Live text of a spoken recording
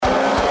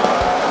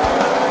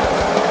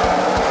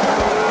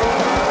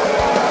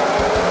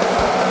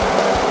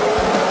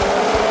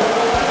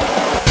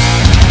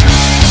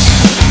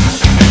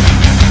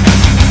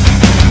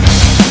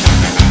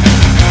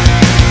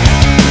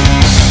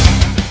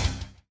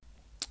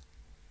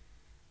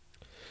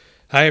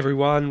Hey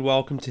everyone,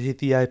 welcome to Hit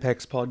the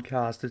Apex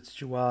podcast. It's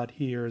Jawad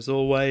here as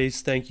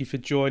always. Thank you for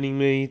joining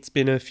me. It's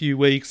been a few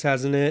weeks,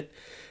 hasn't it?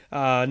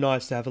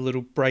 Nice to have a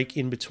little break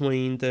in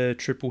between the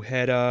triple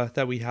header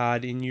that we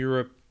had in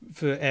Europe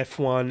for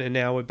F1, and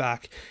now we're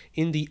back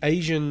in the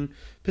Asian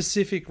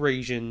Pacific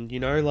region.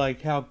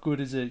 Like how good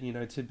is it,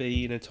 to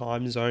be in a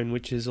time zone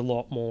which is a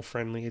lot more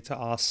friendly to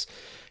us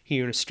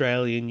here in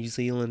Australia, New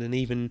Zealand, and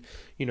even,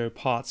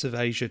 parts of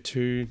Asia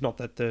too. Not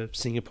that the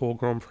Singapore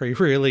Grand Prix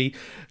really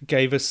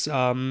gave us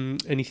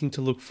anything to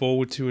look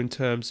forward to in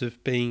terms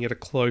of being at a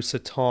closer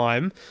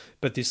time,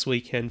 but this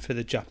weekend for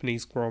the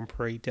Japanese Grand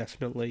Prix,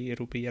 definitely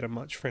it'll be at a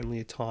much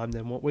friendlier time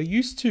than what we're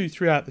used to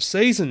throughout the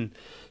season.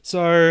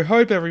 So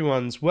hope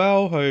everyone's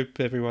well, hope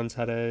everyone's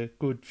had a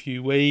good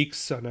few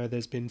weeks. I know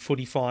there's been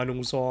footy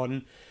finals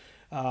on,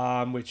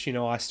 which,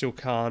 I still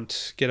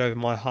can't get over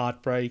my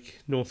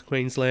heartbreak. North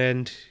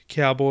Queensland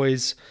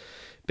Cowboys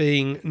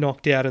being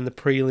knocked out in the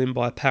prelim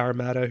by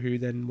Parramatta, who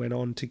then went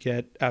on to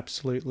get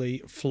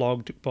absolutely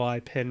flogged by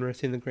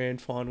Penrith in the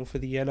grand final for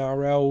the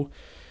NRL.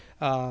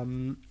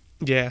 I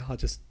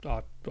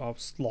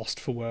was lost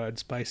for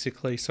words,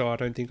 basically, so I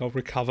don't think I'll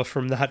recover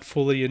from that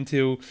fully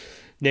until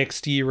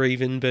next year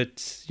even,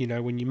 but,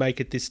 when you make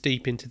it this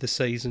deep into the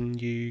season,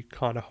 you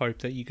kind of hope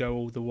that you go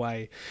all the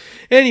way.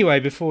 Anyway,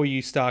 before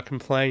you start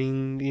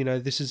complaining,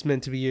 this is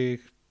meant to be a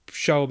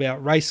show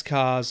about race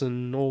cars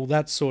and all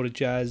that sort of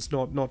jazz,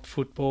 not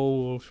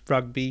football or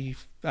rugby,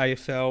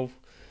 AFL,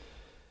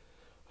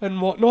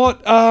 and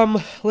whatnot.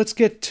 Let's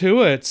get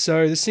to it.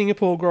 So the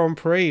Singapore Grand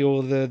Prix,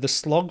 or the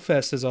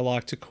Slogfest as I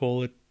like to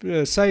call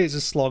it, say it's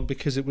a slog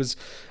because it was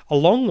a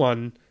long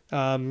one.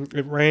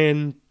 It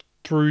ran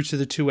through to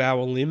the 2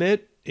 hour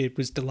limit. It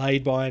was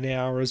delayed by an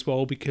hour as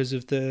well because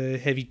of the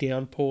heavy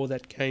downpour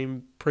that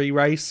came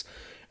pre-race.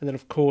 And then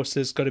of course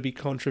there's got to be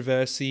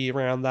controversy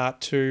around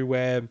that too,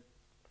 where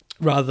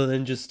rather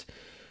than just,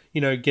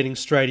 getting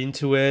straight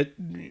into it,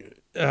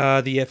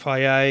 the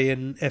FIA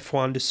and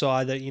F1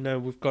 decide that,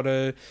 we've got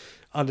to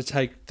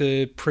undertake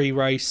the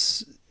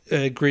pre-race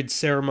grid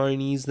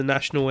ceremonies, the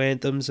national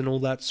anthems and all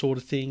that sort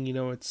of thing.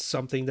 It's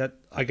something that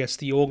I guess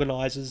the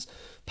organisers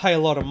pay a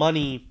lot of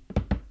money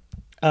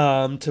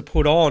to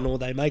put on, or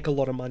they make a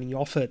lot of money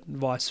off it, and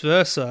vice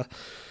versa.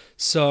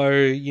 So,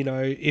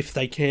 if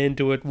they can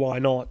do it, why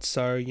not?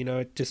 So,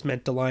 it just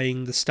meant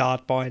delaying the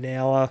start by an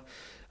hour.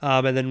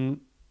 And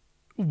then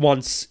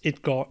once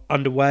it got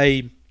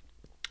underway,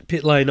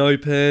 pit lane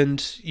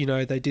opened,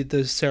 they did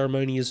the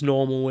ceremony as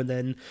normal, and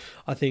then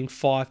I think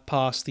 5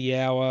 past the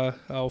hour,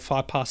 or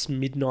 5 past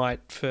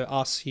midnight for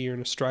us here in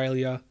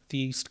Australia, the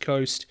East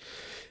Coast,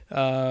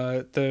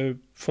 the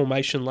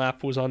formation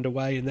lap was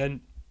underway, and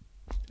then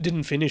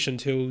didn't finish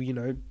until,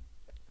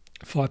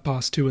 5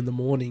 past 2 in the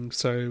morning,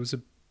 so it was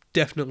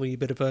definitely a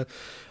bit of a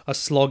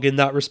slog in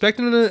that respect,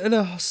 and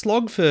a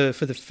slog for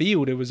the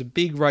field. It was a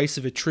big race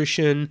of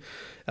attrition.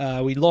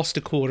 We lost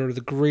a quarter of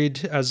the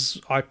grid,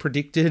 as I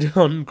predicted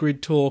on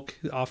Grid Talk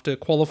after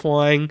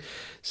qualifying.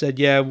 Said,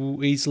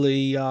 we'll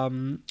easily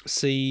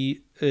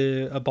see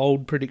a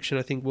bold prediction,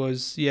 I think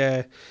was,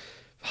 a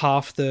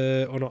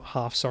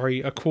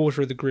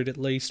quarter of the grid at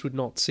least would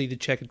not see the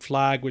checkered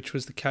flag, which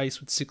was the case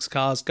with 6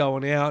 cars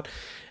going out.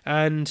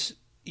 And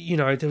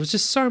there was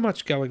just so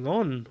much going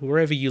on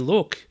wherever you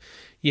look.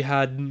 You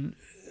had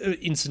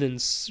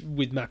incidents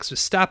with Max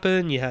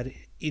Verstappen, you had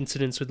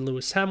incidents with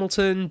Lewis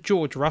Hamilton,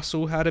 George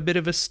Russell had a bit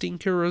of a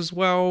stinker as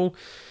well.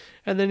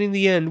 And then in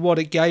the end, what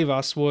it gave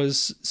us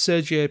was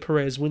Sergio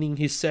Perez winning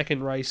his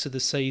second race of the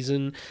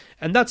season,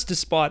 and that's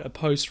despite a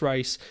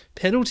post-race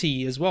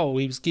penalty as well.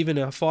 He was given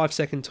a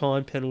 5-second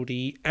time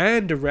penalty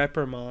and a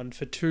reprimand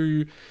for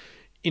 2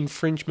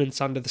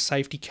 infringements under the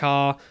safety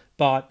car,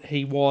 but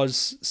he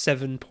was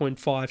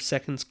 7.5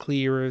 seconds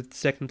clear of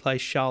second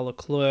place Charles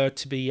Leclerc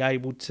to be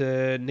able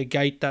to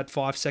negate that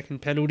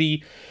 5-second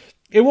penalty.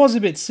 It was a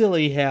bit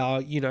silly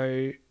how,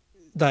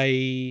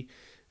 they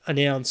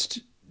announced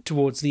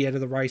towards the end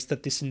of the race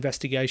that this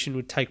investigation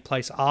would take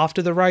place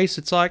after the race.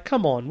 It's like,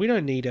 come on, we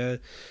don't need a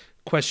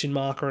question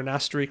mark or an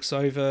asterisk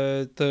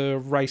over the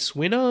race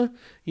winner.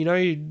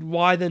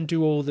 Why then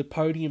do all the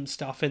podium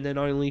stuff and then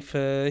only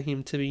for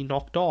him to be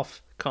knocked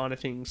off kind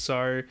of thing?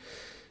 So,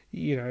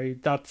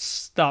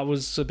 that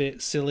was a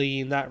bit silly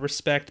in that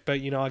respect,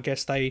 but, I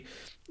guess they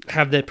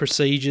have their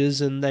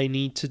procedures and they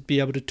need to be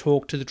able to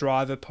talk to the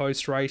driver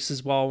post-race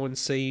as well and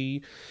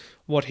see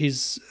what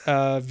his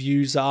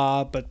views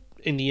are, but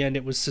in the end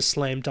it was a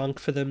slam dunk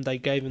for them. They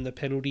gave him the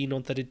penalty,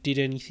 not that it did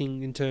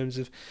anything in terms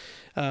of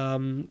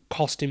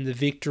cost him the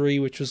victory,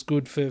 which was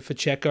good for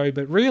Checo,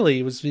 but really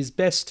it was his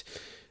best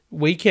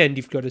weekend,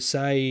 you've got to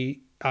say,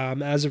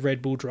 as a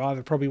Red Bull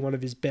driver, probably one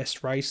of his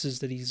best races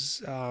that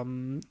he's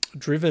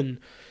driven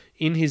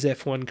in his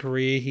F1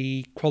 career.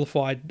 He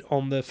qualified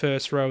on the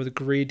first row of the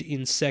grid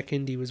in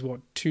second. He was,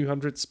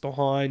 200ths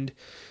behind,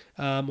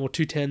 or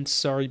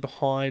 2/10,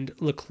 behind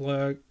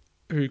Leclerc,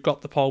 who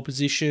got the pole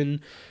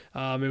position.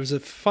 It was a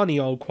funny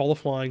old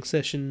qualifying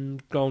session,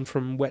 going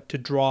from wet to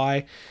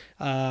dry.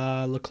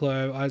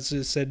 Leclerc, as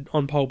I said,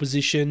 on pole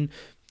position.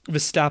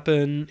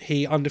 Verstappen,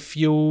 he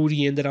underfueled.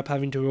 He ended up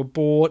having to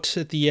abort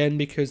at the end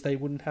because they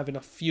wouldn't have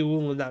enough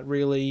fuel, and that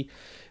really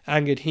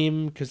angered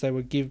him because they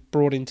were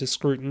brought into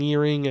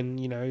scrutineering. And,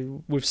 you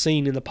know, we've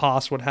seen in the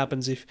past what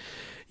happens if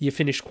you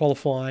finish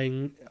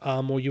qualifying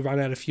or you run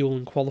out of fuel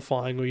in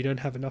qualifying, or you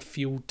don't have enough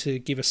fuel to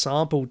give a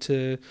sample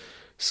to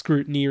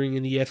scrutineering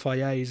in the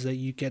FIAs, that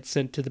you get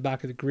sent to the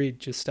back of the grid.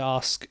 Just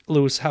ask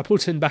Lewis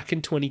Hamilton back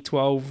in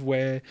 2012,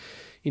 where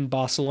in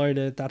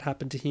Barcelona that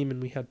happened to him,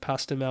 and we had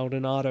Pastor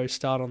Maldonado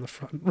start on the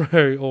front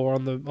row or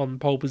on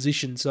pole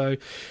position. So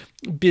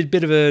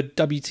bit of a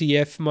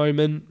WTF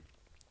moment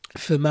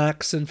for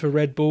Max and for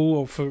Red Bull,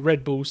 or for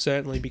Red Bull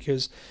certainly,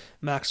 because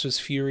Max was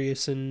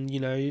furious. And, you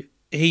know,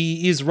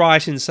 he is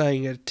right in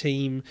saying a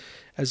team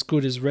as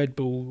good as Red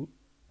Bull,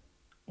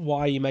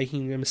 why are you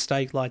making a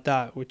mistake like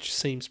that, which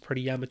seems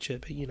pretty amateur,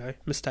 but, you know,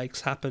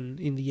 mistakes happen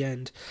in the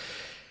end.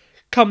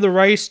 Come the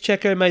race,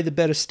 Checo made the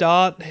better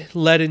start,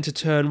 led into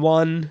turn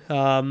one.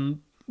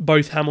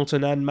 Both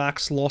Hamilton and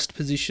Max lost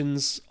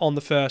positions on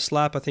the first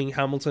lap. I think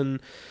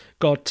Hamilton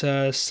got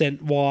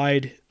sent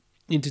wide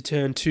into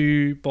turn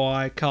two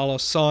by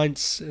Carlos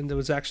Sainz, and there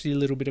was actually a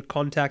little bit of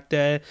contact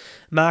there.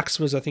 Max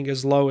was, I think,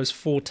 as low as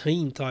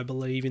 14th, I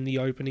believe, in the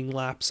opening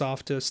laps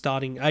after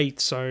starting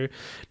 8th, so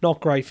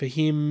not great for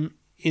him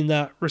in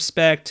that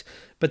respect.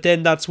 But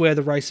then that's where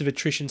the race of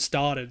attrition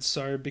started.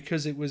 So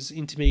because it was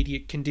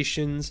intermediate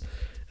conditions,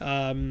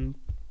 and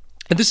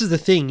this is the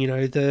thing, you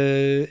know,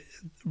 the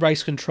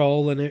race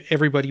control and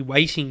everybody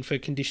waiting for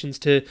conditions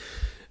to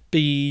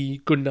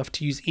be good enough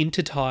to use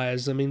inter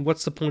tyres. I mean,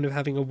 what's the point of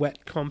having a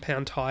wet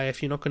compound tyre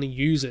if you're not going to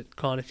use it,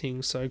 kind of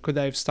thing? So could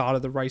they have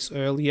started the race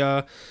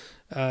earlier?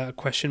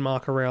 Question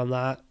mark around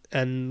that,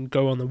 and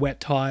go on the wet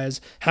tyres.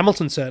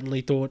 Hamilton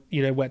certainly thought,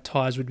 you know, wet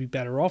tyres would be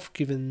better off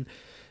given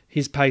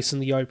his pace in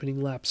the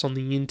opening laps. On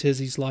the inters,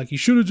 he's like, you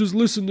should have just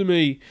listened to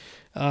me.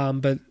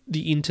 But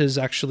the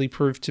inters actually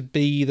proved to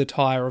be the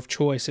tyre of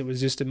choice. It was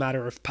just a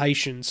matter of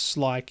patience,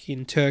 like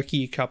in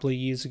Turkey a couple of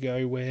years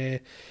ago, where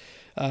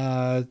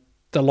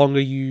the longer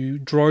you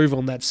drove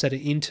on that set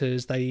of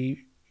inters, they,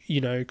 you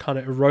know, kind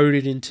of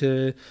eroded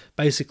into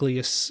basically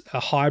a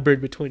hybrid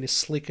between a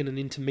slick and an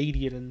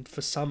intermediate. And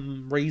for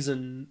some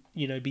reason,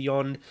 you know,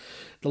 beyond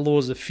the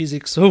laws of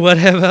physics or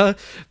whatever,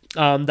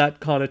 that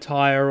kind of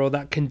tyre or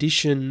that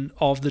condition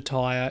of the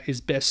tyre is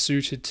best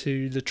suited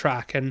to the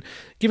track. And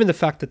given the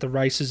fact that the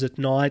race is at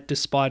night,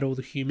 despite all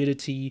the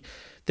humidity,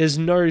 there's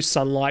no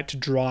sunlight to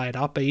dry it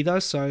up either.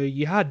 So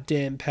you had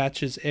damp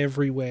patches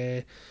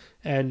everywhere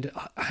and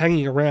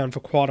hanging around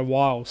for quite a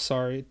while.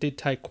 So it did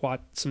take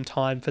quite some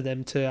time for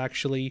them to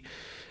actually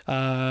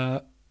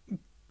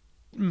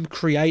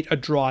create a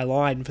dry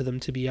line for them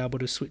to be able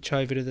to switch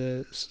over to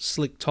the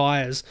slick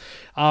tyres.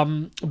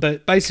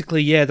 But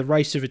basically, yeah, the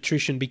race of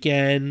attrition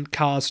began.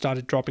 Cars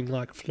started dropping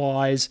like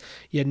flies.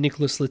 You had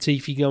Nicholas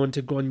Latifi going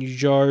to Guan Yu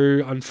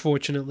Zhou.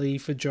 Unfortunately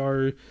for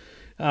Zhou,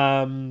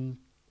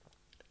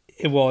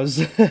 it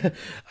was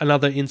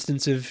another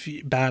instance of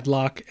bad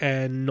luck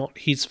and not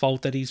his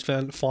fault that he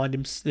found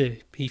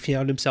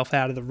himself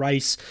out of the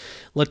race.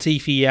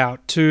 Latifi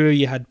out too.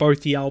 You had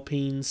both the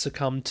Alpines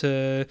succumb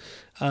to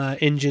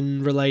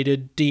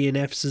engine-related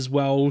DNFs as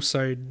well,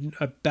 so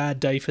a bad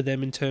day for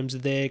them in terms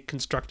of their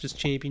Constructors'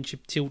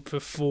 Championship tilt for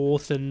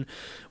 4th, and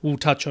we'll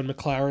touch on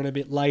McLaren a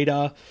bit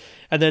later.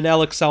 And then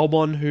Alex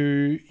Albon,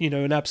 who, you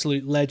know, an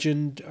absolute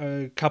legend,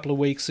 a couple of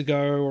weeks ago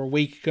or a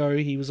week ago,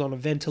 he was on a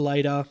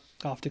ventilator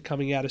after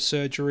coming out of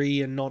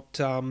surgery and not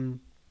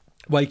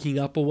waking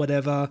up or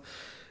whatever,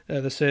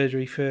 the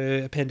surgery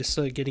for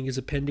getting his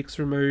appendix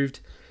removed.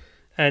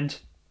 And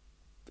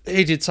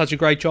he did such a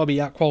great job. He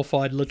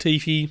outqualified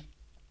Latifi,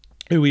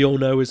 who we all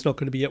know is not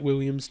going to be at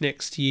Williams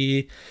next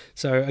year.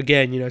 So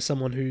again, you know,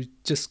 someone who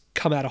just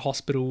come out of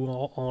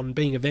hospital on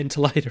being a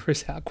ventilator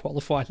has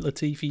outqualified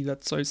Latifi.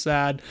 That's so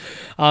sad.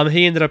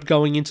 He ended up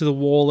going into the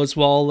wall as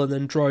well and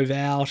then drove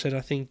out, and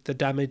I think the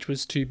damage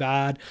was too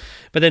bad.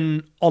 But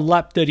then on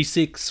lap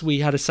 36,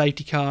 we had a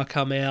safety car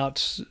come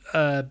out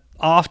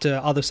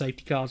after other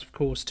safety cars, of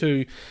course,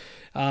 too.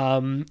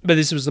 But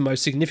this was the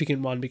most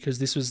significant one because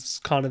this was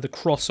kind of the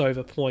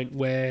crossover point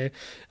where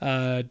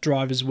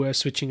drivers were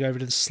switching over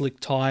to the slick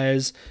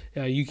tyres.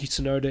 Yuki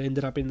Tsunoda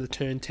ended up in the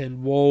turn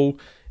 10 wall,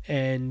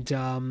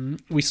 and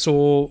we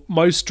saw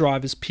most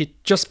drivers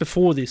pit just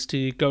before this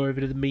to go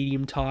over to the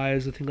medium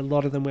tyres. I think a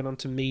lot of them went on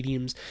to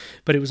mediums,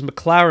 but it was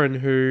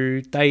McLaren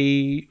who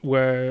they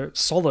were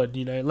solid.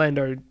 You know,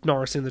 Lando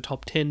Norris in the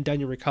top 10,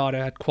 Daniel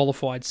Ricciardo had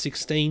qualified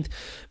 16th,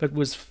 but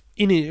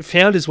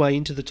found his way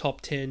into the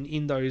top 10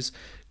 in those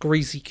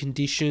greasy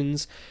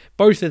conditions.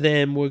 Both of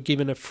them were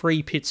given a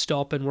free pit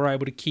stop and were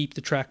able to keep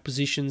the track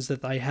positions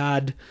that they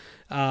had,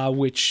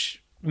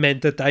 which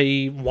meant that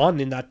they won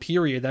in that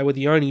period. They were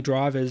the only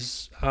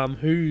drivers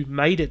who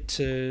made it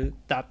to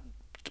that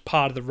involved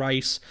part of the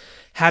race,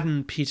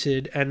 hadn't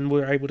pitted, and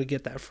were able to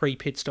get that free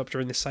pit stop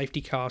during the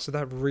safety car. So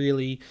that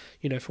really,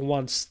 for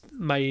once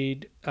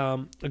made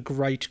a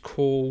great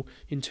call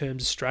in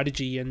terms of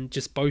strategy, and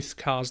just both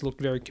cars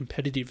looked very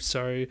competitive.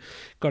 So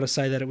got to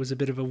say that it was a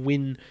bit of a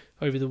win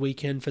over the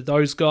weekend for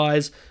those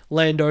guys.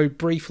 Lando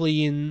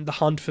briefly in the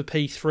hunt for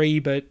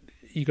P3, but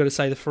you got to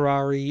say the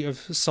Ferrari of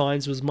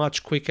Sainz was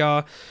much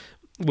quicker.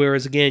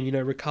 Whereas again,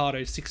 Ricciardo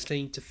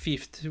 16th to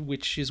 5th,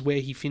 which is where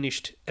he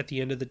finished at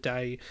the end of the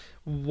day.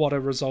 What a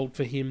result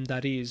for him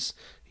that is,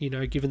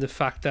 given the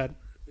fact that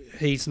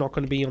he's not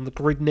going to be on the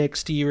grid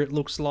next year, it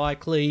looks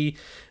likely.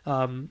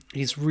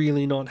 He's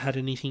really not had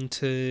anything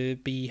to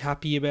be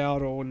happy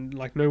about, or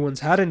no one's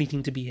had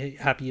anything to be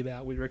happy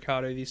about with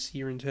Ricciardo this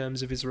year in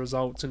terms of his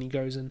results, and he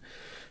goes and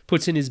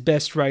puts in his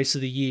best race of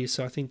the year.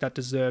 So I think that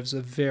deserves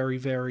a very,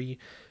 very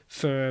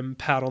firm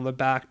pat on the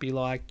back, be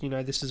like,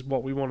 this is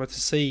what we wanted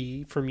to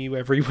see from you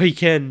every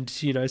weekend,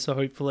 so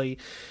hopefully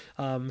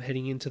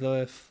heading into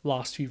the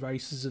last few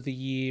races of the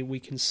year, we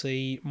can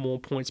see more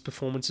points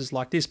performances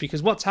like this,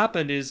 because what's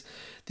happened is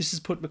this has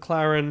put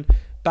McLaren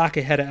back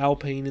ahead of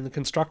Alpine in the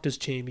Constructors'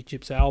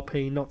 Championship. So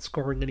Alpine not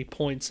scoring any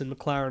points, and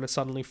McLaren are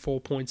suddenly 4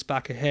 points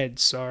back ahead,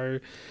 so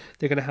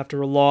they're going to have to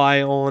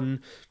rely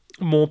on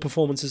more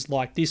performances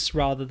like this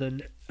rather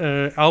than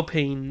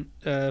Alpine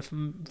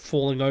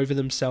falling over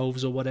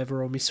themselves or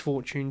whatever, or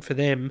misfortune for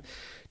them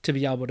to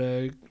be able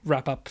to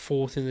wrap up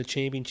 4th in the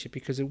championship,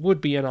 because it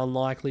would be an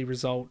unlikely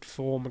result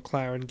for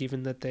McLaren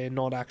given that they're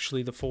not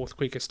actually the 4th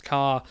quickest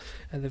car,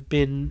 and they've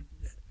been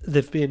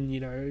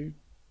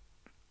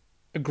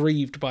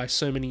aggrieved by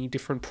so many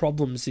different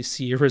problems this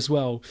year as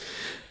well.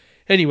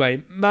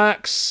 Anyway,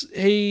 Max,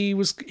 he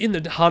was in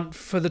the hunt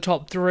for the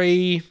top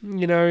 3,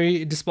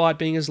 despite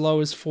being as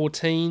low as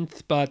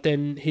 14th, but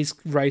then his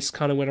race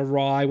kind of went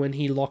awry when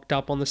he locked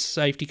up on the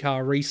safety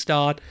car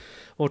restart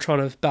or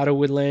trying to battle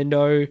with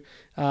Lando.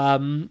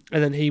 And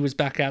then he was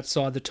back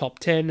outside the top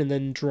 10 and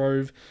then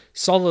drove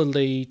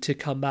solidly to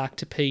come back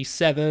to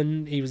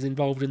P7. He was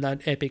involved in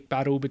that epic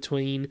battle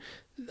between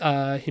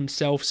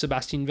himself,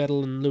 Sebastian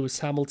Vettel and Lewis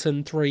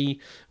Hamilton, 3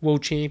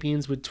 world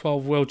champions with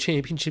 12 world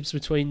championships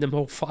between them,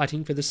 all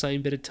fighting for the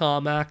same bit of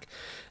tarmac.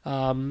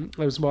 There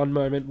was one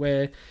moment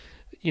where,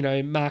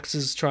 Max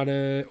is trying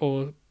to,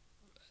 or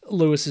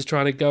Lewis is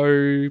trying to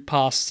go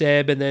past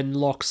Seb and then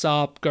locks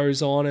up,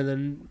 goes on, and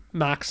then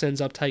Max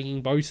ends up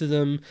taking both of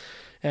them.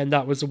 And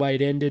that was the way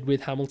it ended,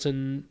 with Max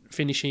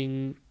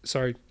finishing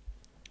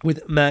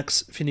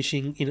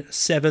in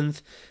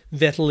 7th,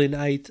 Vettel in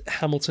 8th,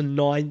 Hamilton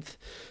 9th.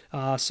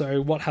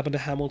 So what happened to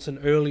Hamilton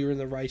earlier in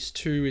the race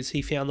too is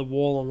he found the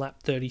wall on lap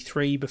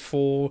 33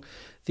 before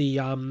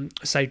the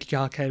safety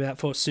car came out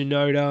for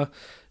Tsunoda,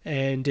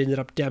 and ended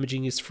up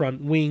damaging his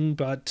front wing,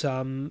 but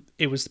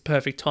it was the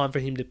perfect time for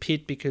him to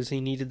pit because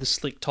he needed the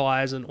slick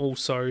tyres, and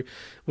also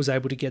was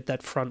able to get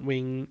that front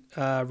wing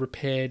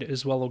repaired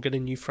as well, or get a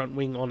new front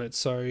wing on it.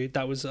 So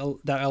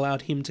that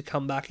allowed him to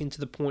come back into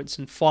the points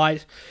and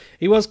fight.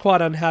 He was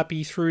quite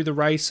unhappy through the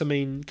race. I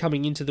mean,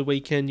 coming into the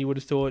weekend, you would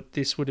have thought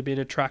this would have been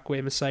a track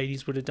where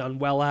Mercedes would have done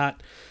well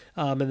at.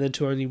 And then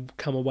to only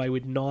come away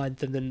with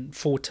 9th and then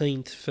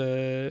 14th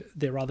for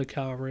their other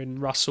car in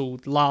Russell,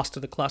 last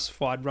of the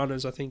classified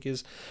runners, I think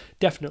is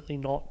definitely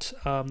not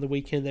the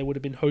weekend they would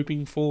have been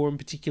hoping for, and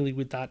particularly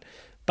with that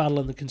battle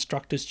in the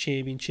Constructors'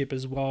 Championship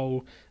as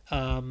well.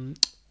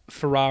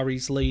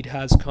 Ferrari's lead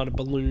has kind of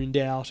ballooned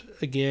out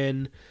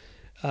again,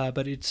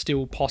 but it's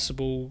still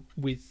possible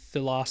with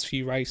the last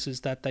few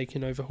races that they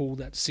can overhaul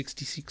that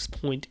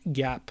 66-point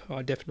gap.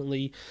 I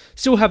definitely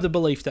still have the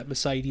belief that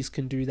Mercedes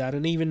can do that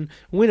and even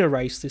win a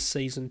race this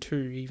season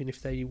too, even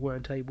if they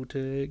weren't able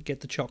to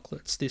get the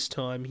chocolates this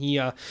time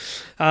here.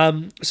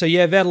 Vettel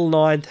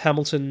 9th,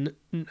 Vettel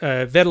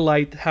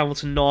 8th,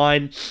 Hamilton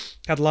 9.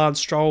 Had Lance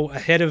Stroll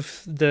ahead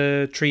of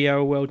the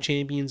trio world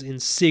champions in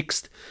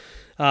 6th.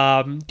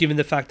 Given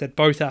the fact that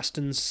both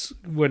Astons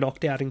were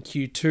knocked out in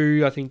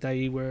Q2, I think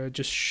they were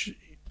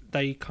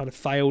they kind of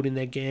failed in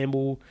their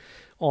gamble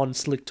on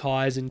slick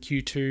tyres in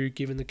Q2,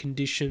 given the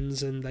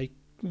conditions, and they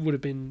would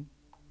have been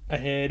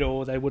ahead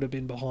or they would have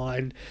been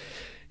behind.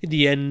 In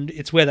the end,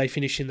 it's where they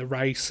finish in the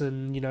race,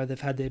 and they've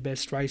had their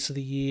best race of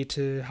the year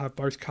to have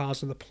both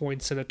cars on the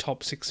points and a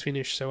top 6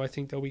 finish, so I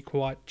think they'll be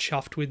quite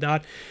chuffed with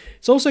that.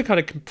 It's also kind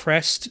of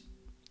compressed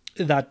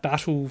that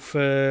battle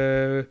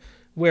for...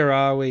 where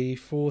are we?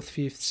 4th,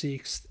 5th,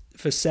 6th,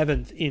 for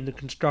 7th in the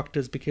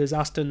Constructors, because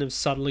Aston have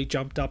suddenly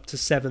jumped up to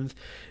 7th,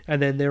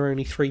 and then they're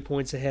only 3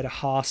 points ahead of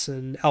Haas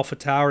and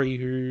AlphaTauri,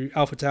 who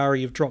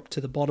AlphaTauri have dropped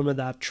to the bottom of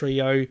that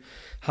trio.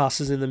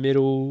 Haas is in the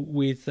middle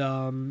with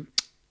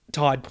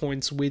tied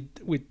points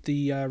with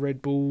the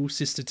Red Bull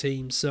sister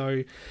team.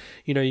 So,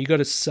 you got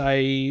to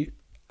say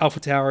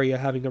AlphaTauri are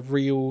having a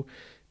real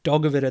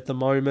dog of it at the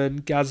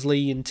moment.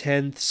 Gasly in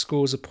 10th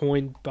scores a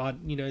point, but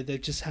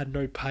they've just had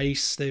no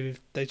pace.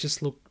 They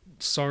just look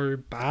so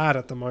bad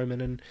at the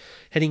moment, and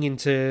heading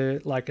into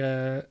like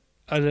an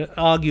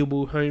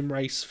arguable home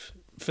race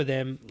for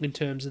them in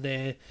terms of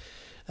their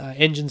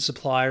engine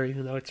supplier,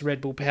 even though it's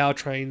Red Bull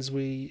powertrains,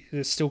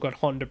 they've still got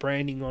Honda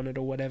branding on it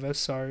or whatever,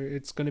 so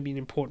it's going to be an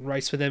important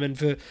race for them. And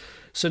for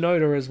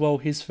Tsunoda as well,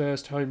 his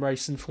first home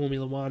race in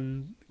Formula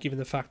One, given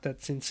the fact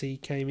that since he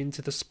came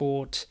into the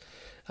sport,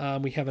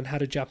 we haven't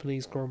had a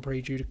Japanese Grand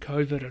Prix due to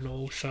COVID and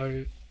all,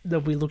 so they'll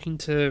be looking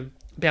to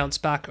bounce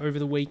back over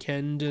the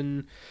weekend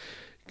and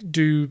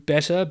do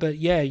better. But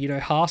yeah,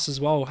 Haas as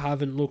well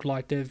haven't looked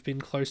like they've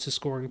been close to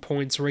scoring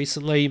points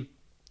recently.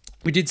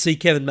 We did see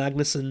Kevin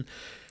Magnussen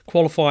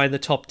qualify in the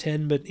top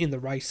 10, but in the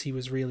race he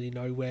was really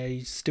nowhere.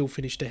 He still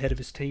finished ahead of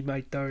his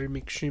teammate though,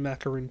 Mick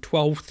Schumacher in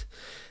 12th,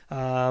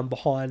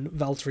 behind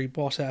Valtteri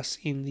Bottas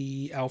in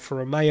the Alfa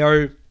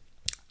Romeo.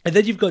 And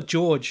then you've got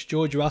George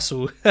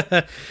Russell.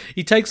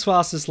 He takes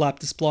fastest lap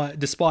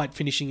despite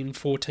finishing in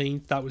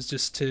 14th. That was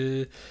just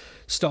to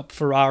stop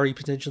Ferrari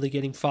potentially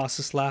getting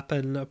fastest lap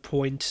and a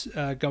point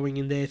going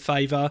in their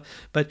favour.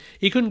 But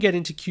he couldn't get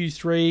into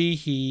Q3.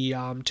 He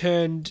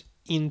turned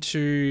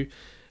into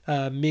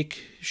Mick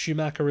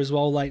Schumacher as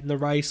well late in the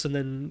race, and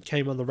then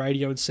came on the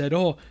radio and said,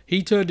 "Oh,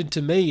 he turned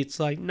into me."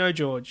 It's like, no,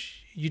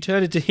 George, you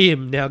turned into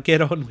him. Now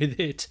get on with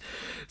it.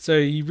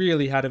 So he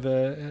really had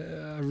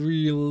a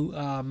real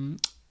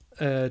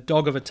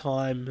dog of a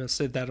time. I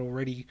said that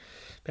already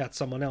about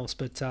someone else,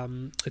 but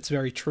it's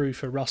very true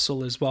for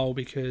Russell as well,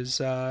 because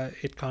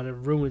it kind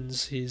of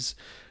ruins his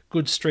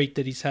good streak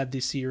that he's had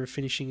this year of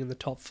finishing in the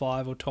top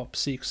 5 or top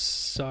 6.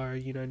 So,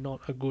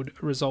 not a good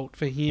result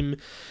for him.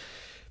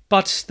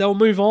 But they'll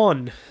move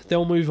on.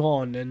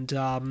 And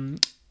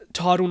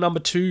title number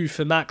 2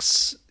 for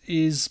Max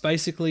is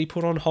basically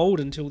put on hold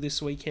until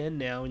this weekend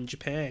now in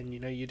Japan.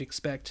 You'd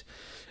expect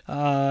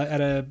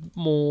at a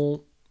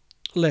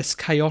less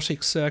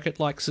chaotic circuit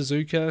like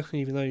Suzuka,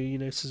 even though,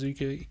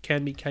 Suzuka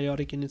can be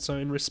chaotic in its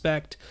own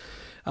respect,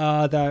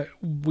 that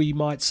we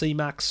might see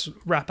Max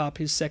wrap up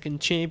his second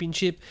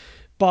championship.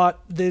 But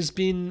there's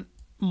been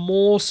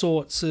more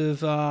sorts of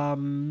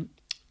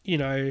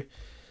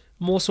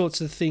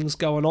things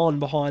going on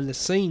behind the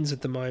scenes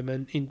at the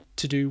moment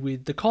to do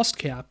with the cost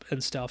cap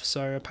and stuff.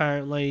 So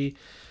apparently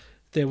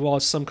there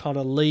was some kind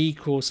of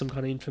leak or some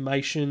kind of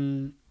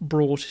information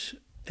brought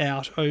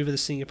out over the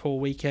Singapore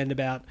weekend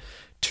about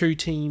 2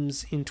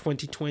 teams in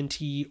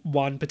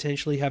 2021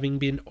 potentially having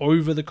been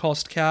over the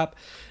cost cap,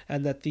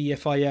 and that the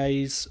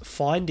FIA's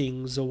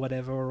findings or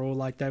whatever, or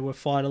like they were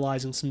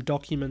finalising some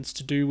documents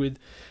to do with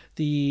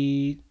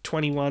the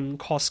 21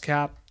 cost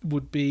cap,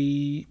 would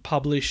be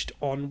published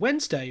on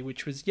Wednesday,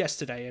 which was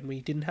yesterday, and we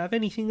didn't have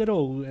anything at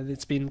all, and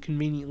it's been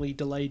conveniently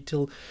delayed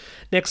till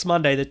next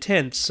Monday the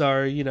 10th.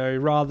 So,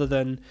 rather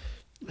than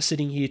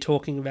sitting here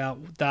talking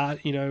about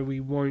that,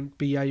 we won't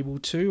be able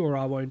to, or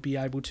I won't be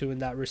able to in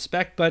that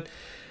respect. But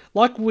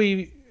like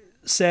we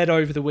said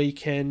over the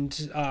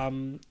weekend,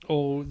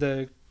 or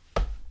the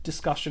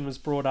discussion was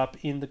brought up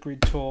in the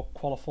Grid Talk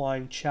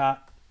qualifying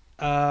chat,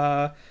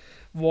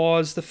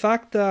 was the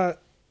fact that,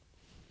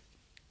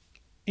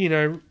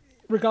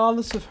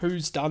 regardless of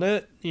who's done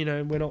it,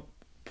 we're not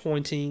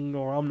pointing,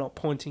 or I'm not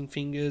pointing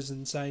fingers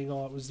and saying,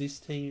 oh, it was this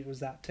team, it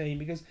was that team,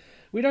 because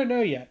we don't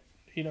know yet.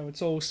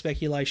 It's all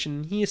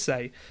speculation,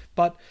 hearsay.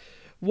 But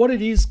what it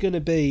is going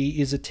to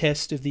be is a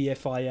test of the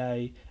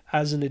FIA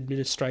as an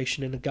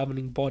administration and a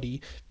governing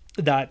body,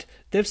 that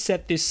they've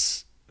set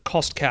this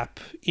cost cap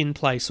in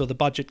place, or the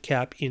budget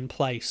cap in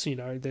place.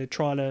 They're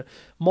trying to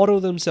model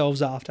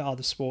themselves after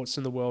other sports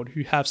in the world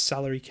who have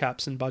salary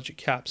caps and budget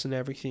caps and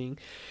everything.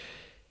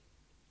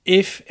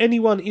 If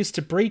anyone is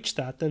to breach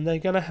that, then they're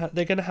gonna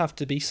have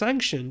to be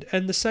sanctioned,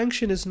 and the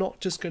sanction is not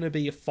just going to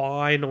be a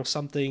fine or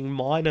something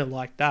minor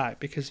like that,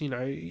 because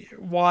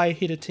why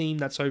hit a team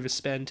that's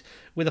overspent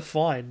with a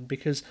fine?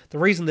 Because the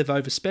reason they've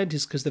overspent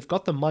is because they've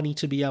got the money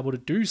to be able to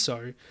do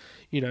so.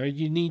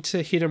 You need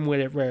to hit them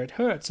where it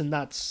hurts, and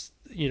that's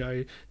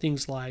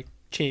things like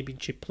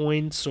championship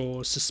points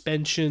or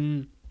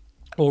suspension,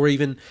 or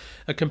even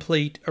a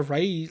complete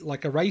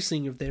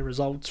erasing of their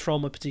results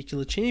from a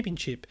particular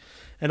championship.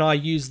 And I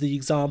used the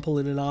example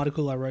in an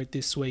article I wrote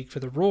this week for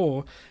the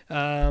Raw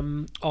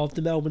of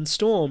the Melbourne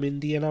Storm in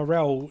the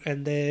NRL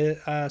and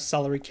their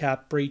salary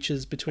cap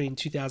breaches between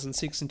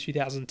 2006 and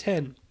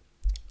 2010.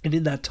 And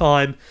in that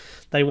time,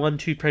 they won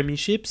 2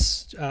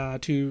 premierships,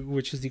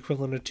 which is the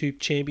equivalent of 2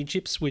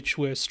 championships, which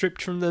were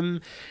stripped from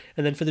them.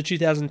 And then for the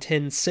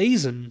 2010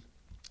 season,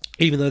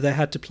 even though they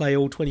had to play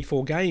all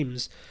 24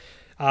 games,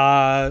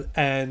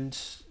 and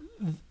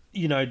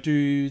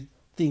do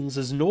things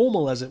as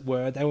normal as it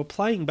were, they were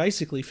playing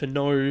basically for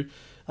no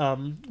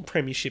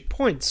premiership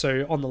points.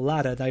 So on the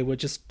ladder, they were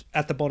just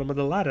at the bottom of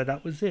the ladder.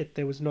 That was it.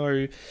 There was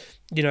no,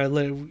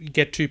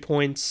 get 2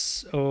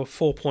 points or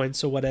 4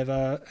 points or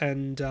whatever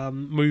and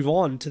move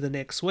on to the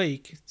next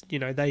week.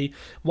 They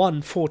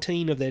won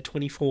 14 of their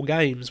 24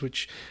 games,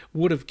 which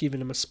would have given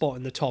them a spot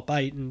in the top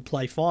 8 and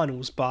play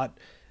finals, but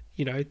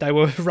they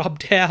were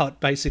rubbed out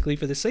basically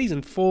for the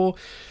season for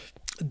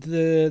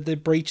the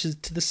breaches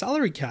to the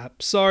salary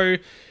cap. So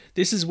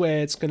this is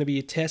where it's going to be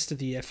a test of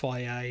the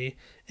FIA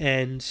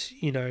and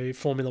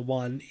Formula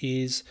One,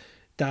 is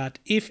that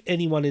if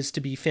anyone is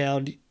to be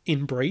found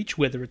in breach,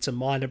 whether it's a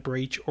minor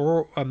breach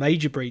or a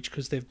major breach,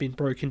 because they've been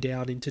broken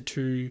down into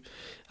two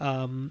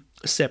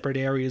separate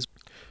areas,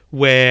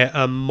 where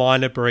a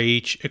minor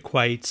breach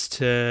equates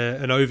to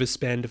an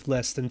overspend of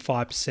less than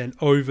 5%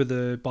 over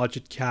the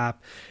budget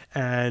cap,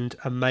 and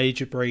a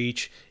major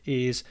breach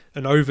is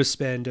an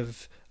overspend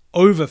of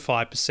over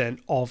 5%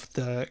 of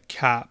the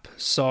cap.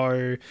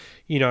 So,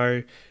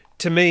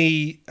 to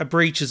me, a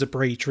breach is a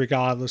breach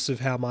regardless of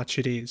how much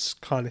it is,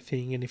 kind of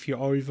thing. And if you're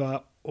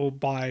over or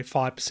by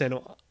 5%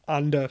 or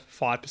under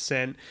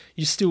 5%,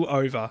 you're still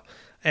over,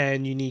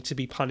 and you need to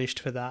be punished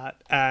for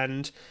that.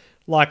 And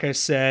like I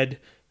said,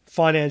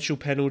 financial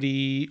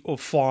penalty or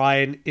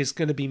fine is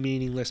going to be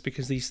meaningless,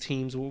 because these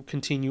teams will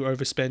continue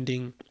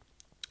overspending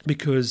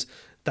because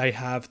they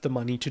have the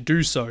money to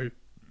do so.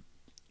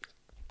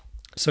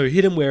 So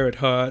hit them where it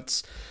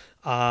hurts,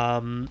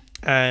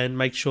 and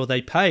make sure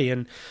they pay.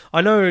 And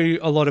I know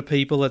a lot of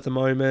people at the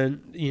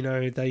moment,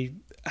 they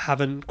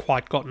haven't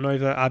quite gotten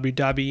over Abu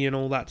Dhabi and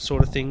all that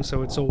sort of thing,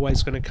 so it's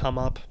always going to come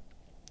up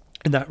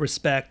in that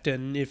respect.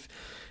 And if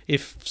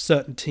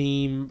certain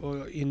team,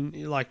 or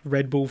in like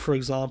Red Bull, for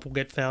example,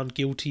 get found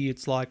guilty,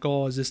 it's like,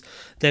 oh, is this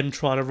them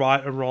trying to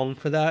right a wrong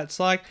for that? It's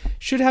like,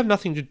 should have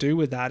nothing to do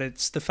with that.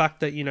 It's the fact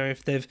that,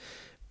 if they've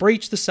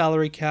breached the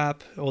salary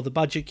cap or the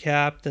budget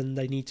cap, then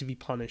they need to be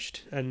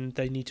punished, and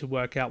they need to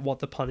work out what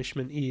the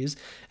punishment is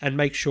and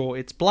make sure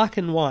it's black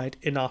and white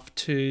enough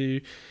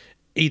to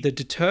either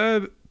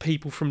deter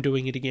people from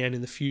doing it again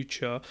in the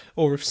future,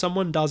 or if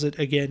someone does it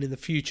again in the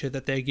future,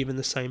 that they're given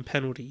the same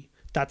penalty.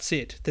 That's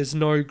it. There's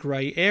no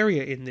grey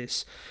area in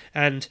this.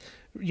 And,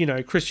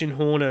 Christian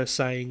Horner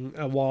saying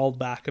a while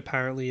back,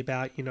 apparently,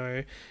 about,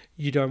 you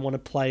don't want to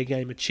play a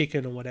game of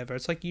chicken or whatever.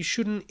 It's like, you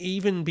shouldn't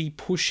even be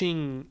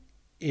pushing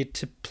it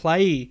to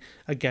play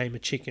a game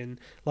of chicken.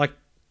 Like,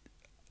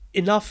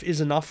 enough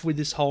is enough with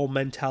this whole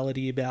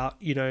mentality about,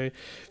 we're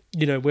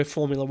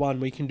Formula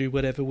One, we can do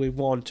whatever we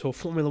want, or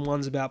Formula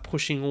One's about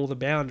pushing all the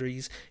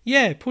boundaries.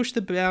 Yeah, push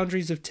the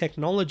boundaries of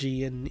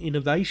technology and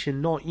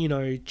innovation, not,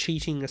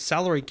 cheating a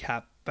salary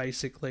cap,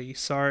 basically.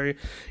 So,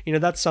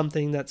 that's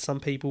something that some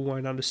people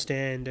won't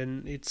understand,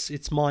 and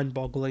it's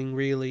mind-boggling,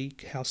 really,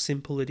 how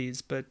simple it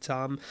is. But,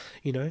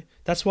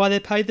 that's why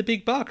they're paid the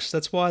big bucks.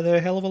 That's why they're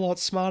a hell of a lot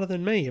smarter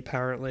than me,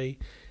 apparently.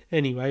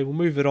 Anyway, we'll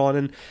move it on,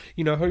 and,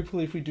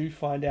 hopefully if we do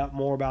find out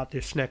more about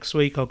this next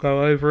week, I'll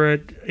go over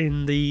it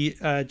in the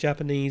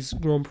Japanese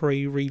Grand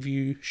Prix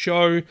review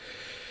show.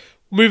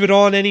 Move it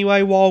on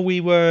anyway. While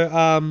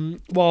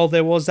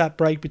there was that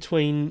break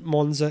between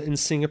Monza and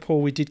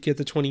Singapore, we did get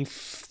the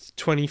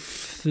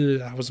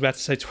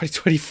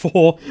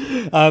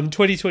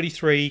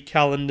 2023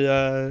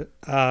 calendar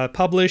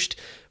published,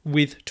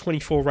 with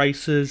 24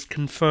 races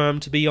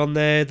confirmed to be on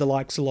there. The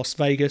likes of Las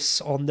Vegas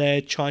on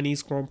there,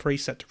 Chinese Grand Prix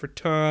set to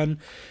return,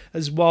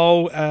 as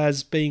well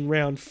as being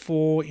round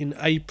 4 in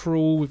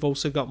April. We've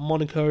also got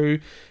Monaco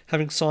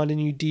having signed a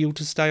new deal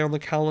to stay on the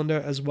calendar,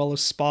 as well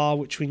as Spa,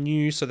 which we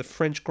knew. So the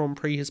French Grand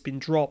Prix has been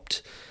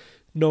dropped.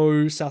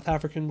 No South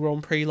African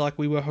Grand Prix like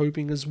we were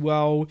hoping as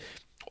well.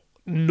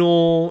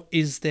 Nor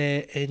is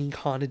there any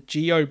kind of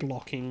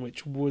geo-blocking,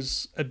 which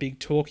was a big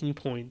talking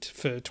point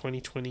for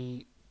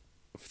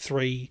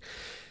 2023.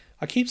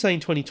 I keep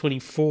saying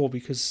 2024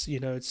 because,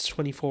 it's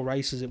 24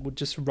 races. It would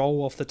just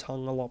roll off the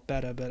tongue a lot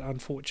better, but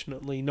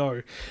unfortunately,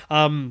 no.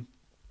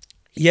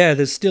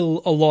 There's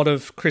still a lot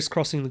of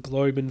crisscrossing the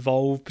globe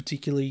involved,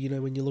 particularly,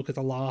 when you look at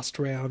the last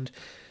round.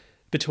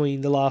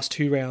 Between the last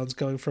two rounds,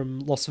 going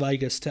from Las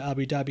Vegas to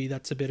Abu Dhabi,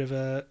 that's a bit of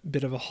a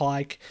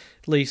hike.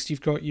 At least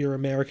you've got your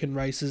American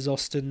races,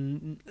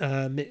 Austin,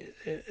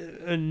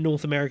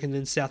 North American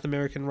and South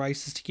American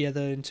races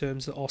together in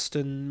terms of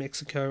Austin,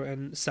 Mexico,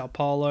 and Sao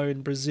Paulo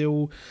in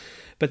Brazil.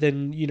 But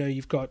then,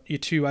 you've got your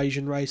two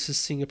Asian races,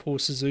 Singapore,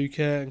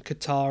 Suzuka, and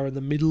Qatar in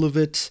the middle of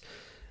it.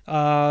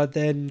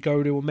 Then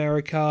go to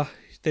America.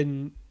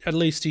 Then at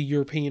least the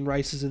European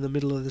races in the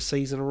middle of the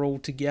season are all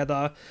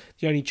together.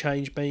 The only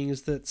change being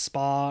is that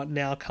Spa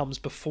now comes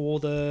before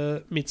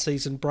the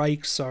mid-season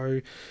break. So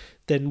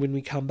then when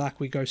we come back,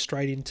 we go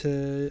straight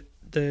into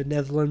the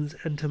Netherlands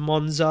and to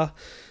Monza.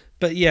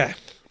 But yeah,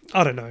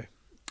 I don't know.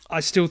 I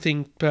still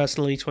think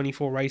personally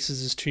 24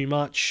 races is too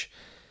much,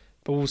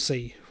 but we'll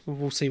see.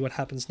 We'll see what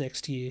happens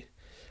next year.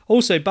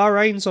 Also,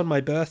 Bahrain's on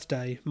my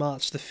birthday,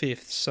 March the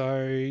 5th, so,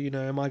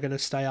 am I going to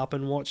stay up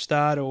and watch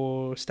that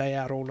or stay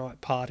out all night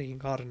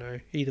partying? I don't know.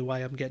 Either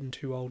way, I'm getting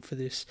too old for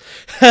this.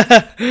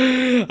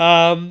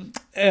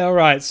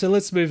 Alright, so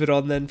let's move it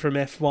on then from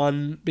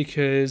F1,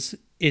 because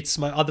it's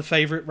my other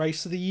favourite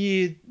race of the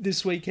year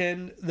this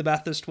weekend, the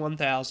Bathurst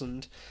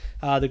 1000.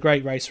 The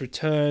great race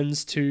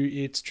returns to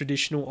its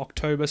traditional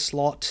October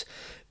slot.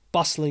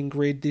 Bustling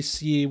grid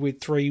this year with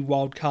 3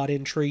 wildcard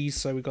entries,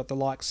 so we've got the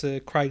likes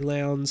of Craig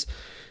Lowndes,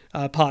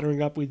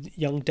 partnering up with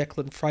young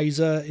Declan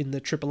Fraser in the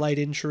Triple Eight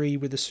entry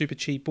with a super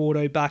cheap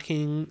auto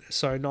backing.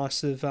 So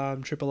nice of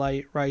Triple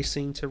Eight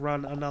Racing to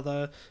run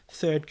another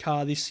third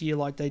car this year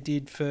like they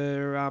did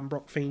for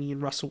Brock Feeney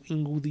and Russell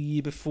Ingall the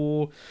year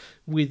before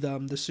with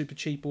the super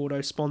cheap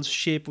auto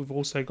sponsorship. We've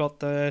also got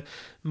the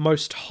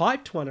most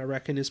hyped one, I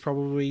reckon, is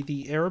probably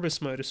the Erebus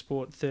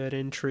Motorsport third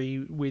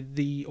entry with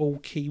the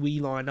all-Kiwi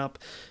lineup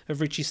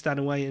of Richie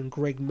Stanaway and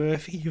Greg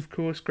Murphy, of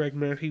course. Greg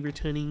Murphy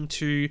returning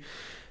to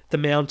the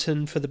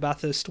mountain for the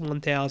Bathurst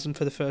 1000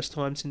 for the first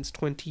time since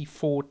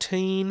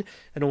 2014,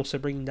 and also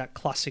bringing that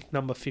classic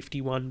number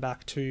 51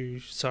 back too,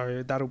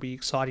 so that'll be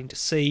exciting to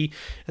see.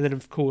 And then,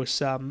 of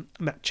course,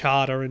 Matt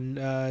Charter and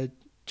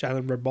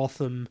Jalen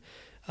Robotham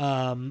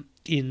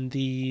in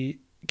the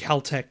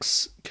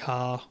Caltex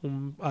car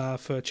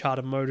for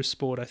Charter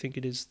Motorsport. I think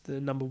it is the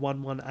number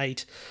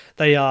 118.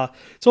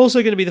 It's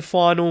also going to be the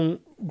final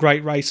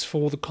great race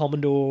for the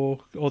Commodore,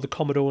 or the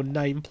Commodore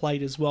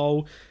nameplate as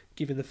well,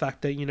 given the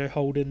fact that,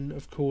 Holden,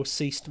 of course,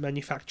 ceased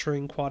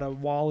manufacturing quite a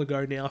while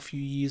ago now, a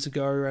few years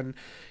ago, and,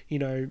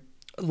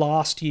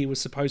 last year was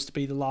supposed to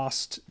be the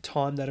last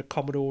time that a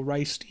Commodore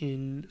raced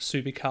in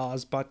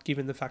supercars, but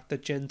given the fact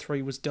that Gen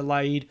 3 was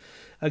delayed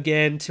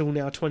again till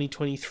now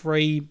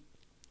 2023,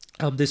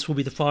 this will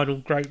be the final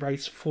great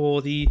race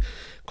for the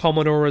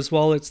Commodore as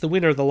well. It's the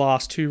winner of the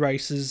last two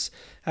races.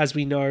 As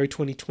we know,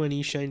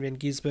 2020, Shane Van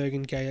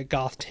Gisbergen and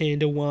Garth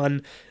Tander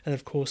won. And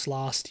of course,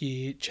 last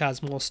year,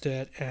 Chaz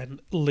Mostert and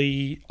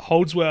Lee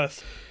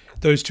Holdsworth.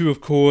 Those two,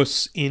 of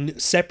course, in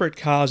separate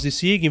cars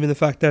this year, given the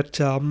fact that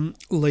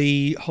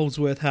Lee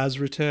Holdsworth has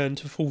returned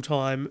to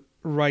full-time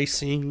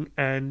racing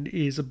and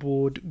is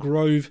aboard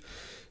Grove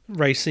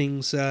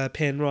Racing's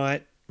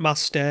Penrite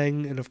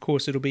Mustang. And of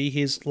course, it'll be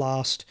his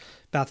last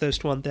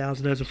Bathurst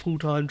 1000 as a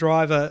full-time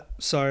driver,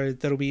 so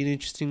that'll be an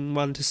interesting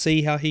one to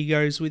see how he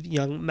goes with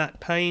young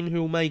Matt Payne,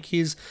 who will make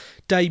his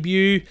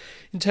debut.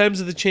 In terms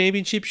of the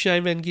championship,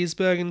 Shane Van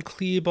Gisbergen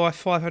clear by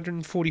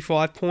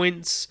 545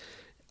 points.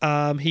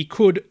 He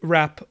could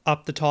wrap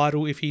up the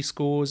title if he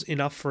scores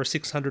enough for a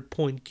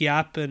 600-point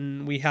gap,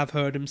 and we have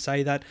heard him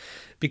say that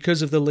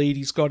because of the lead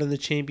he's got in the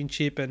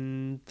championship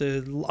and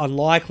the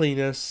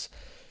unlikeliness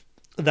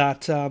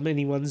that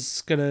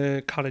anyone's going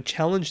to kind of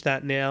challenge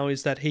that now,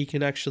 is that he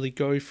can actually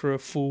go for a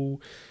full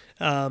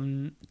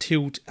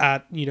tilt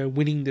at,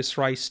 winning this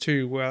race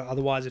too, where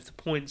otherwise if the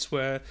points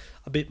were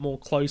a bit more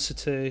closer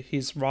to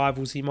his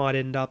rivals, he might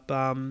end up,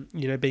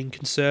 being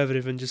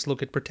conservative and just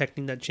look at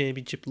protecting that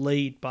championship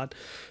lead. But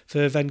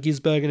for Van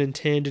Gisbergen and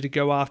Tander to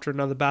go after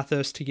another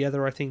Bathurst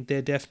together, I think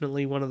they're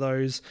definitely one of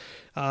those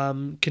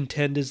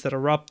contenders that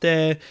are up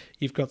there.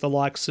 You've got the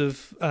likes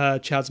of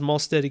Chaz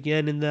Mostert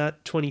again in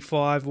that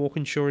 25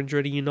 Walkinshaw and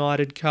Andretti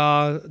United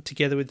car,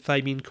 together with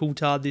Fabian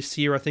Coulthard this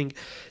year. I think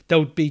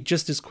they'll be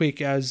just as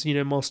quick as,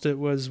 Mostert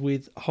was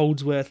with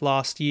Holdsworth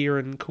last year,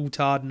 and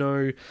Coulthard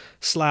no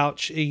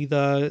slouch either.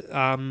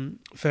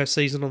 First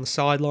season on the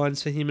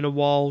sidelines for him in a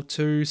while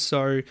too,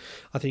 so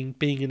I think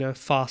being in a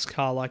fast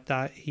car like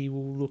that, he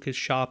will look as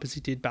sharp as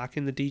he did back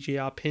in the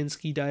DJR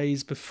Penske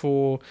days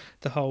before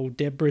the whole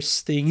Debris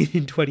thing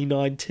in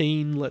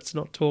 2019. Let's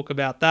not talk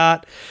about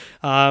that.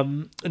 A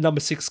number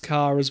 6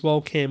 car as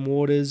well, Cam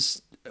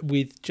Waters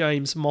with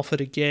James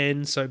Moffat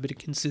again, so a bit of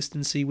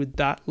consistency with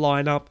that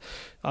lineup.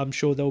 I'm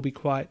sure they'll be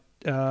quite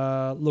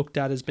looked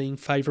at as being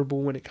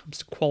favourable when it comes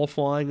to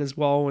qualifying as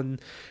well,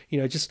 and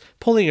just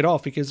pulling it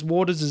off, because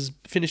Waters has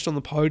finished on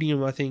the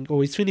podium, I think,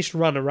 or he's finished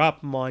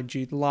runner-up, mind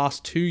you, the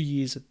last 2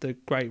 years at the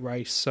Great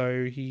Race.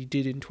 So he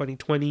did in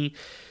 2020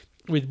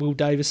 with Will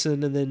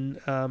Davison, and then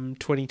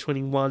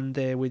 2021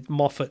 there with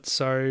Moffat.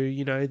 So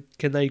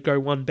can they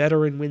go one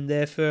better and win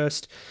their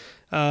first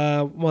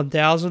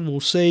 1000? We'll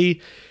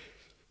see.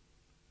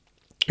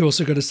 You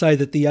also got to say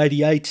that the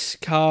 88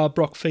 car,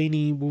 Brock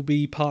Feeney, will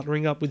be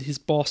partnering up with his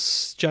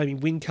boss, Jamie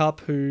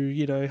Whincup, who,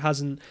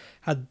 hasn't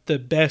had the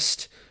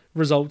best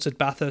results at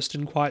Bathurst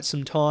in quite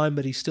some time,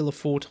 but he's still a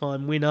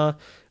 4-time winner.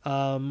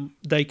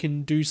 They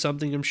can do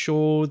something, I'm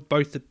sure.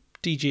 Both the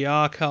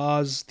DGR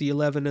cars, the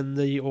 11 and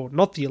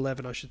not the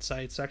 11, I should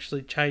say. It's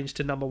actually changed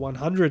to number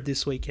 100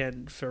 this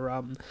weekend for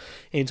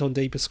Anton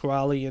De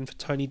Pasquale and for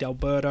Tony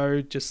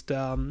D'Alberto, just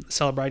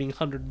celebrating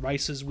 100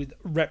 races with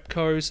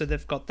Repco, so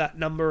they've got that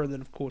number. And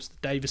then, of course, the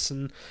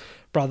Davison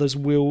brothers,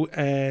 Will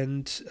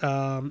and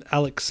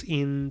Alex,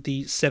 in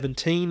the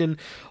 17, and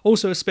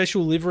also a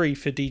special livery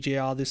for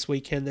DJR this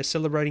weekend. They're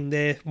celebrating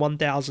their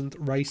 1000th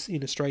race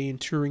in Australian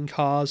touring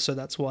cars, so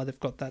that's why they've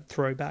got that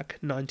throwback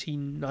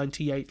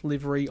 1998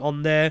 livery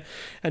on there.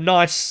 A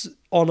nice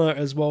honour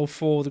as well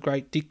for the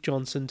great Dick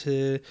Johnson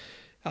to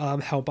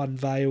help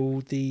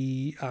unveil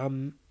the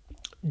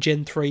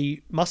Gen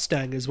 3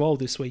 Mustang as well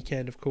this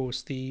weekend. Of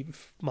course, the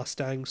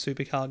Mustang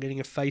supercar getting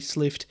a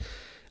facelift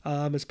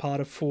as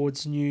part of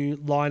Ford's new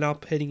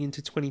lineup heading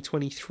into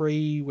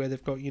 2023, where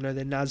they've got, their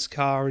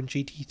NASCAR and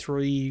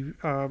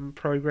GT3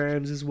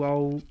 programs as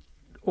well,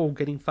 all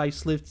getting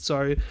facelifts.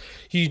 So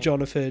huge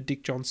honour for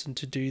Dick Johnson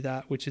to do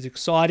that, which is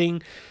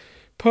exciting.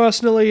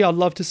 Personally, I'd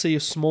love to see a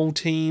small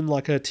team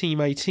like a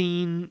Team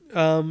 18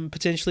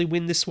 potentially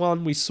win this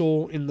one. We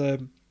saw in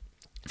the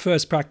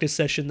first practice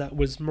session that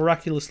was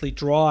miraculously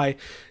dry,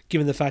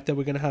 given the fact that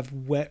we're going to have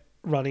wet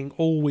running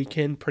all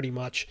weekend pretty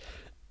much.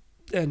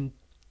 And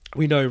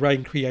we know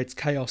rain creates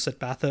chaos at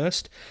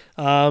Bathurst.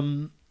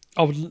 So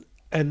I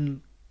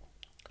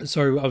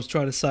was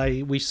trying to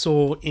say, we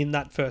saw in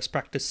that first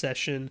practice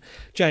session,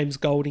 James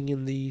Golding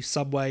in the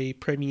Subway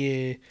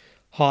Premier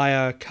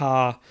Hire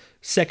car,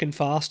 second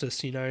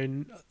fastest,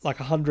 and like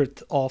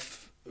 100th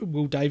off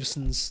Will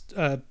Davison's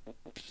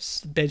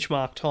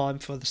benchmark time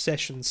for the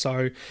session.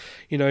 So,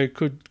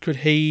 could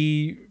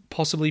he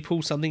possibly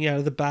pull something out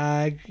of the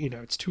bag?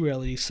 It's too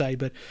early to say,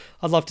 but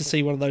I'd love to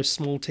see one of those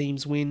small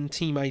teams win.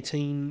 Team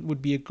 18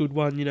 would be a good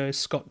one.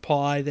 Scott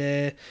Pye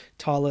there,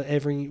 Tyler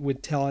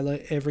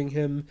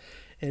Everingham,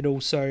 and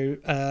also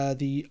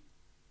the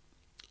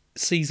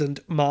seasoned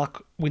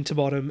Mark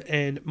Winterbottom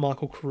and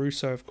Michael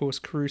Caruso. Of course,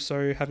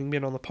 Caruso having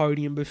been on the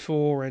podium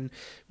before, and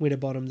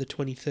Winterbottom, the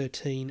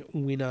 2013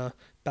 winner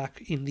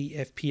back in the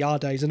FPR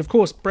days. And of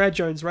course, Brad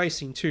Jones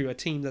Racing too, a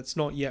team that's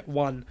not yet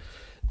won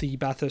the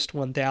Bathurst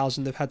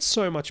 1000. They've had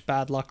so much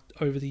bad luck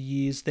over the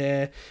years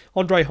there.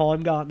 Andre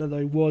Heimgartner,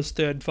 though, was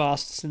third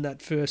fastest in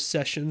that first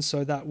session,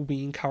 so that will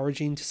be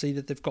encouraging to see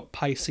that they've got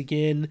pace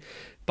again.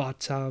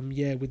 But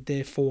with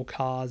their 4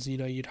 cars,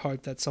 you'd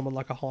hope that someone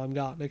like a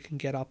Heimgartner can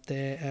get up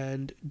there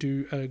and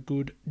do a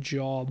good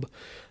job.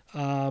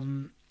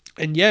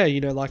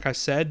 Like I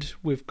said,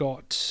 we've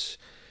got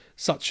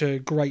such a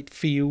great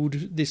field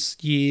this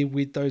year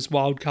with those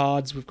wild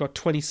cards. We've got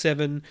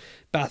 27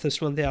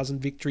 Bathurst 1000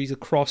 victories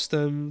across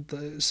them.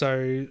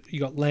 So you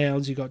got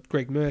Lowndes, you got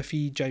Greg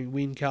Murphy,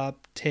 Jamie Whincup,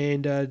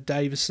 Tander,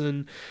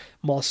 Davison,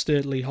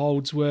 Mostert, Lee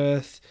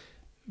Holdsworth,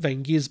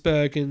 Van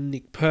Gisbergen,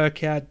 Nick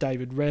Percat,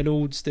 David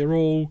Reynolds. They're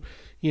all,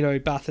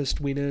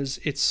 Bathurst winners.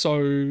 It's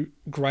so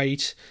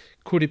great.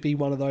 Could it be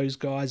one of those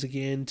guys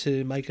again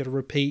to make it a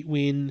repeat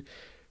win?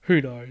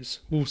 Who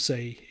knows? We'll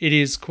see. It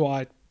is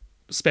quite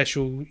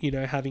special,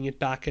 having it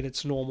back at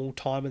its normal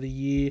time of the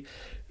year.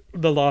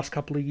 The last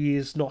couple of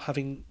years not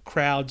having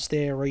crowds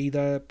there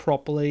either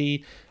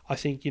properly. I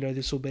think,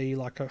 this will be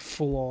like a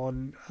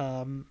full-on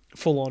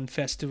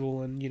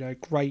festival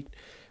and, great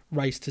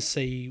race to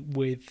see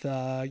with,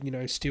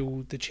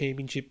 still the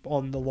championship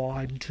on the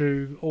line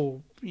too,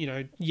 or,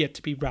 yet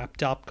to be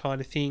wrapped up kind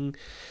of thing.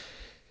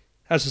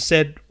 As I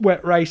said,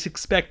 wet race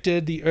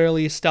expected, the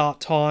earlier start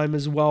time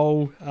as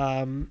well,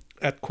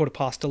 at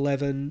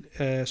 11:15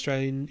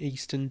 Australian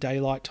Eastern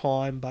Daylight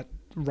Time, but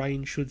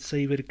rain should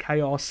see a bit of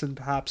chaos and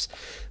perhaps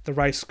the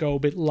race go a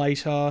bit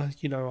later.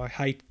 I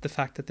hate the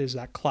fact that there's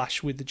that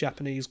clash with the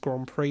Japanese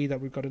Grand Prix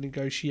that we've got to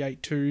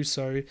negotiate too,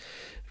 so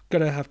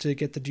going to have to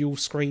get the dual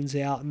screens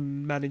out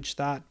and manage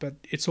that, but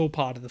it's all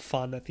part of the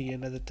fun at the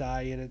end of the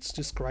day, and it's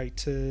just great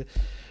to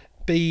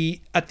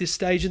be at this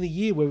stage in the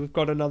year where we've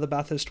got another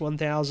Bathurst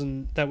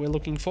 1000 that we're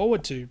looking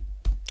forward to.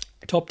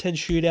 Top 10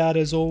 shootout,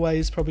 as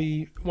always,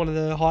 probably one of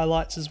the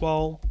highlights as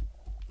well.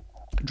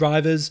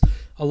 Drivers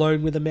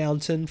alone with a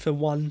mountain for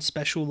one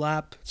special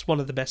lap. It's one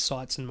of the best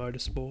sights in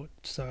motorsport.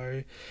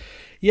 So,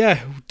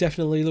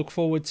 definitely look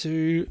forward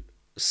to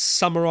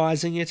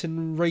summarising it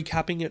and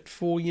recapping it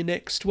for you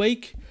next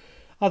week.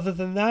 Other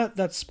than that,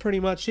 that's pretty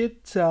much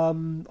it.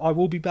 I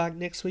will be back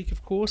next week,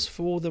 of course,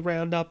 for the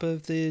roundup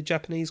of the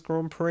Japanese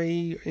Grand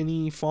Prix,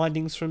 any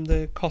findings from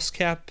the cost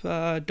cap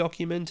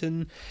document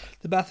and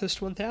the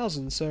Bathurst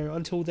 1000. So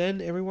until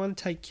then, everyone,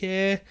 take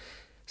care,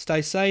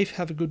 stay safe,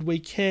 have a good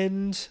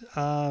weekend.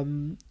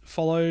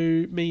 Follow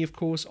me, of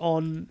course,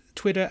 on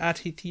Twitter at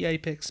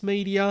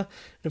HitTheApexMedia.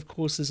 And of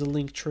course, there's a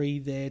link tree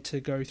there to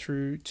go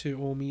through to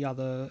all my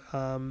other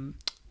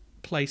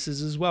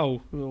places as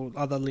well, or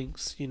other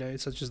links,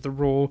 such as the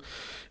Raw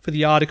for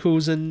the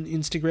articles and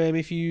Instagram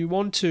if you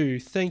want to.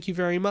 Thank you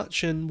very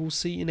much, and we'll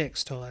see you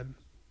next time.